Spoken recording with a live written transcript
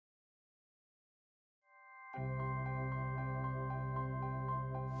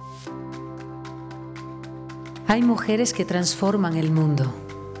Hay mujeres que transforman el mundo.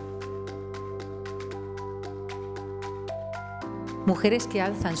 Mujeres que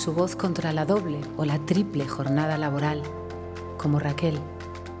alzan su voz contra la doble o la triple jornada laboral, como Raquel.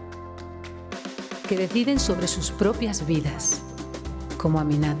 Que deciden sobre sus propias vidas, como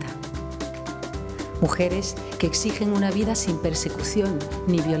Aminata. Mujeres que exigen una vida sin persecución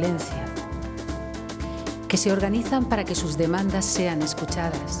ni violencia. Que se organizan para que sus demandas sean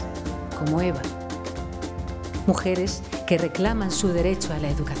escuchadas, como Eva. Mujeres que reclaman su derecho a la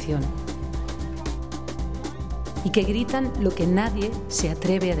educación y que gritan lo que nadie se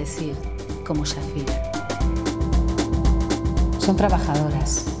atreve a decir, como Shafira. Son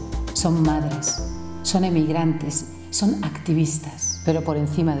trabajadoras, son madres, son emigrantes, son activistas, pero por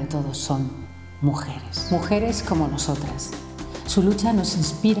encima de todo son mujeres. Mujeres como nosotras. Su lucha nos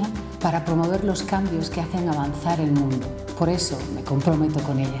inspira para promover los cambios que hacen avanzar el mundo. Por eso me comprometo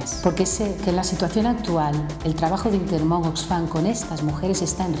con ellas, porque sé que en la situación actual el trabajo de Intermón Oxfam con estas mujeres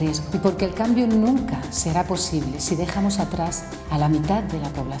está en riesgo y porque el cambio nunca será posible si dejamos atrás a la mitad de la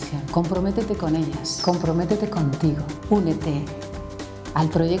población. Comprométete con ellas, comprométete contigo, únete al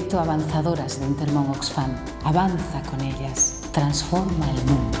proyecto Avanzadoras de Intermón Oxfam. Avanza con ellas, transforma el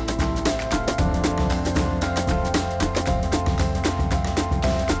mundo.